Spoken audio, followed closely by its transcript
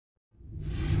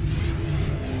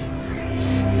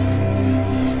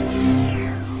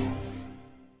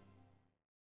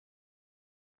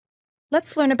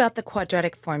Let's learn about the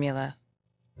quadratic formula.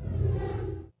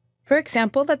 For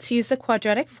example, let's use the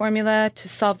quadratic formula to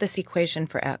solve this equation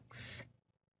for x.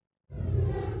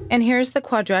 And here's the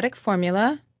quadratic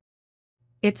formula.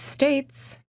 It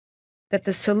states that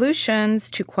the solutions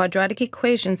to quadratic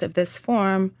equations of this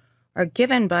form are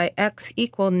given by x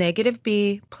equal negative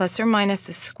b plus or minus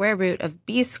the square root of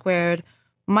b squared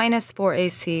minus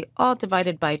 4ac, all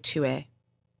divided by 2a.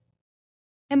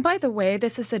 And by the way,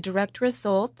 this is a direct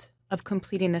result of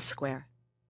completing the square.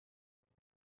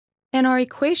 And our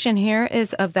equation here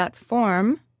is of that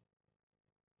form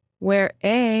where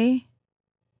a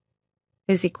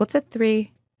is equal to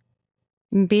 3,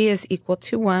 b is equal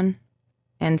to 1,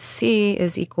 and c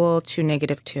is equal to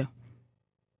negative 2.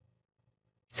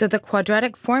 So the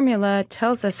quadratic formula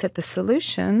tells us that the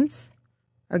solutions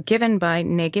are given by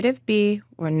negative b,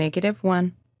 or negative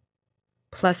 1,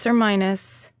 plus or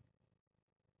minus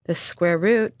the square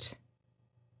root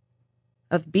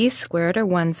of b squared, or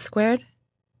 1 squared,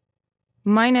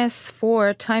 minus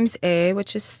 4 times a,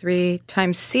 which is 3,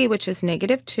 times c, which is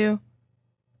negative 2,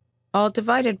 all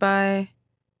divided by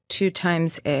 2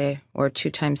 times a, or 2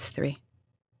 times 3,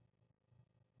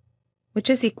 which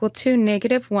is equal to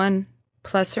negative 1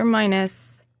 plus or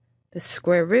minus the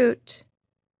square root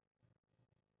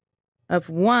of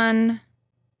 1,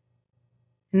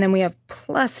 and then we have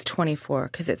plus 24,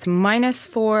 because it's minus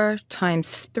 4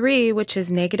 times 3, which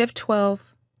is negative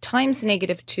 12, times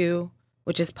negative 2,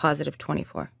 which is positive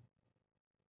 24,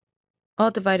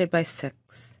 all divided by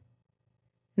 6.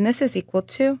 And this is equal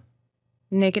to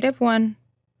negative 1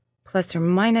 plus or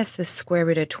minus the square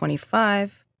root of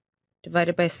 25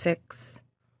 divided by 6,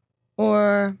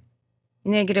 or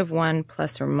negative 1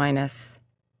 plus or minus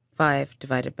 5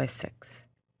 divided by 6.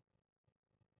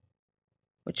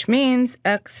 Which means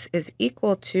x is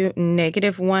equal to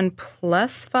negative 1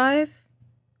 plus 5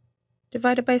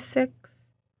 divided by 6,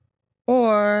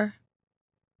 or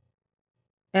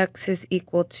x is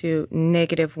equal to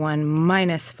negative 1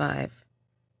 minus 5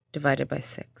 divided by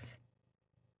 6.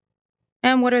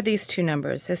 And what are these two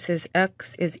numbers? This is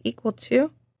x is equal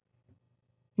to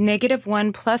negative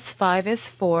 1 plus 5 is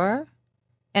 4,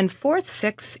 and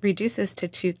 4/6 reduces to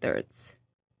 2/3.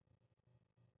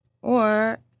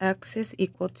 Or x is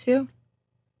equal to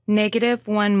negative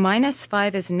 1 minus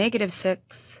 5 is negative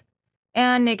 6,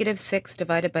 and negative 6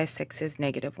 divided by 6 is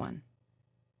negative 1.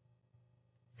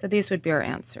 So these would be our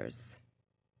answers.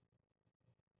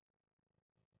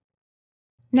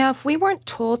 Now, if we weren't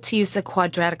told to use the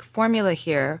quadratic formula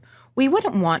here, we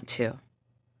wouldn't want to.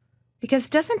 Because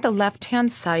doesn't the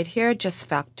left-hand side here just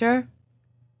factor?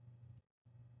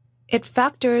 It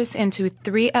factors into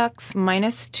 3x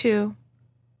minus 2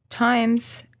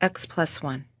 times x plus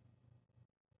 1.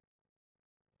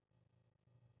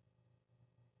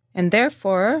 And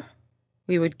therefore,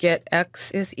 we would get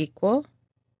x is equal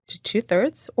to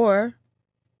 2/3, or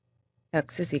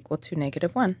x is equal to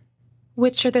negative 1,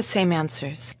 which are the same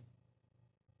answers.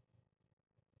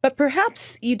 But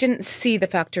perhaps you didn't see the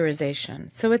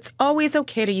factorization, so it's always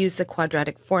okay to use the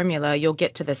quadratic formula. You'll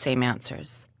get to the same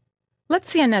answers. Let's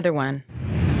see another one.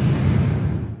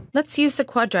 Let's use the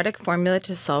quadratic formula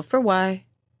to solve for y.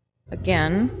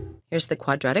 Again, here's the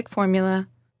quadratic formula.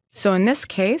 So in this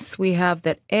case, we have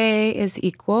that a is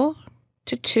equal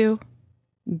to 2,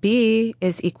 b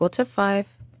is equal to 5,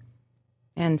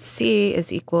 and c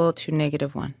is equal to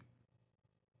negative 1.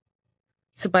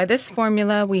 So by this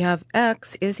formula, we have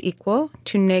x is equal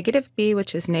to negative b,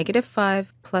 which is negative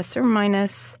 5, plus or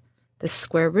minus the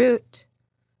square root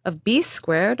of b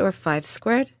squared, or 5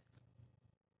 squared,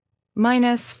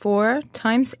 minus 4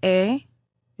 times a,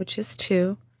 which is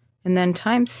 2, and then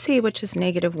times c, which is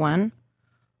negative 1,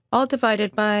 all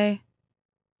divided by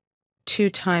 2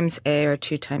 times a, or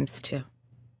 2 times 2.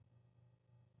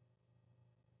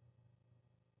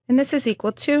 And this is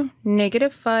equal to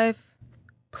negative 5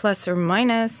 plus or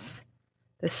minus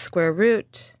the square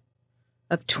root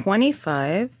of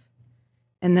 25,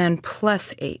 and then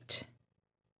plus 8,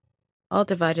 all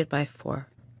divided by 4,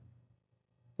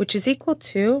 which is equal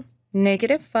to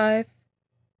negative 5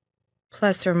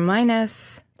 plus or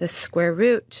minus the square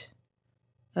root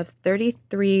of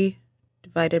 33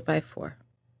 divided by 4.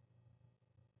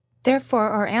 Therefore,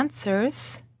 our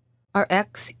answers are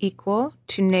x equal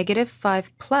to negative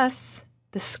 5 plus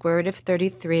the square root of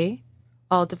 33,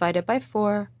 all divided by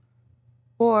 4,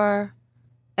 or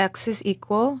x is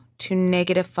equal to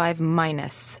negative 5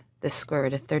 minus the square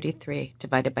root of 33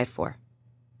 divided by 4.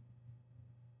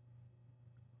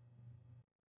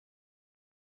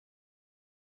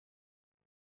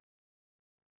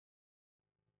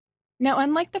 Now,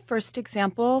 unlike the first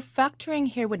example, factoring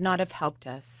here would not have helped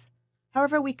us.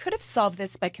 However, we could have solved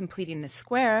this by completing the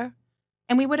square,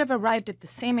 and we would have arrived at the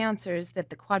same answers that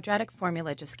the quadratic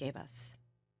formula just gave us.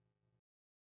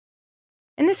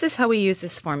 And this is how we use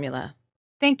this formula.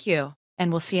 Thank you, and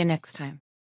we'll see you next time.